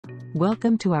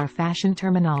Welcome to our fashion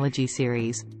terminology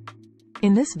series.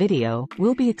 In this video,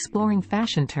 we'll be exploring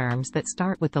fashion terms that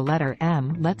start with the letter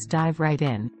M. Let's dive right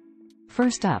in.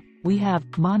 First up, we have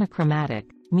monochromatic,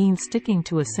 means sticking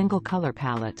to a single color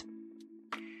palette.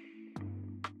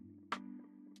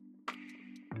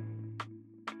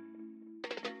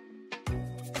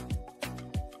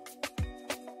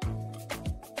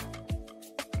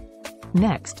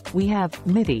 Next, we have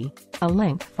Midi, a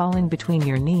length falling between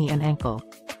your knee and ankle.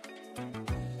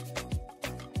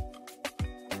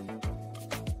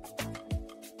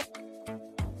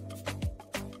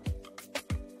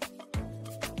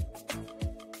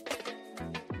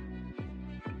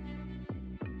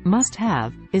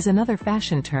 Must-have is another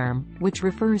fashion term, which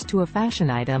refers to a fashion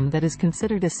item that is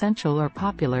considered essential or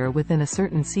popular within a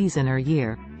certain season or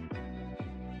year.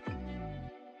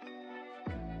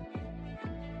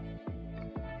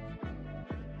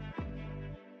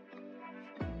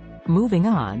 Moving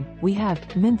on, we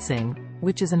have mincing,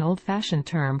 which is an old-fashioned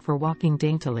term for walking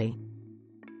daintily.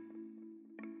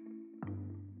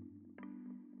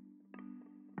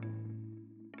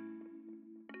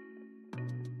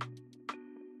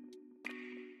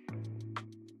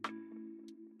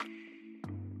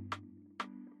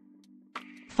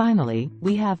 Finally,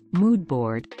 we have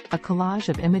moodboard, a collage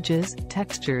of images,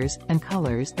 textures, and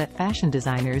colors that fashion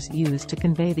designers use to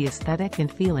convey the aesthetic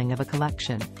and feeling of a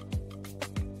collection.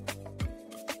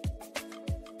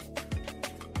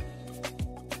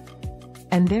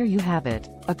 And there you have it,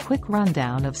 a quick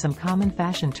rundown of some common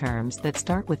fashion terms that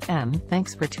start with M.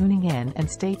 Thanks for tuning in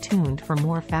and stay tuned for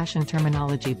more fashion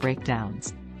terminology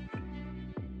breakdowns.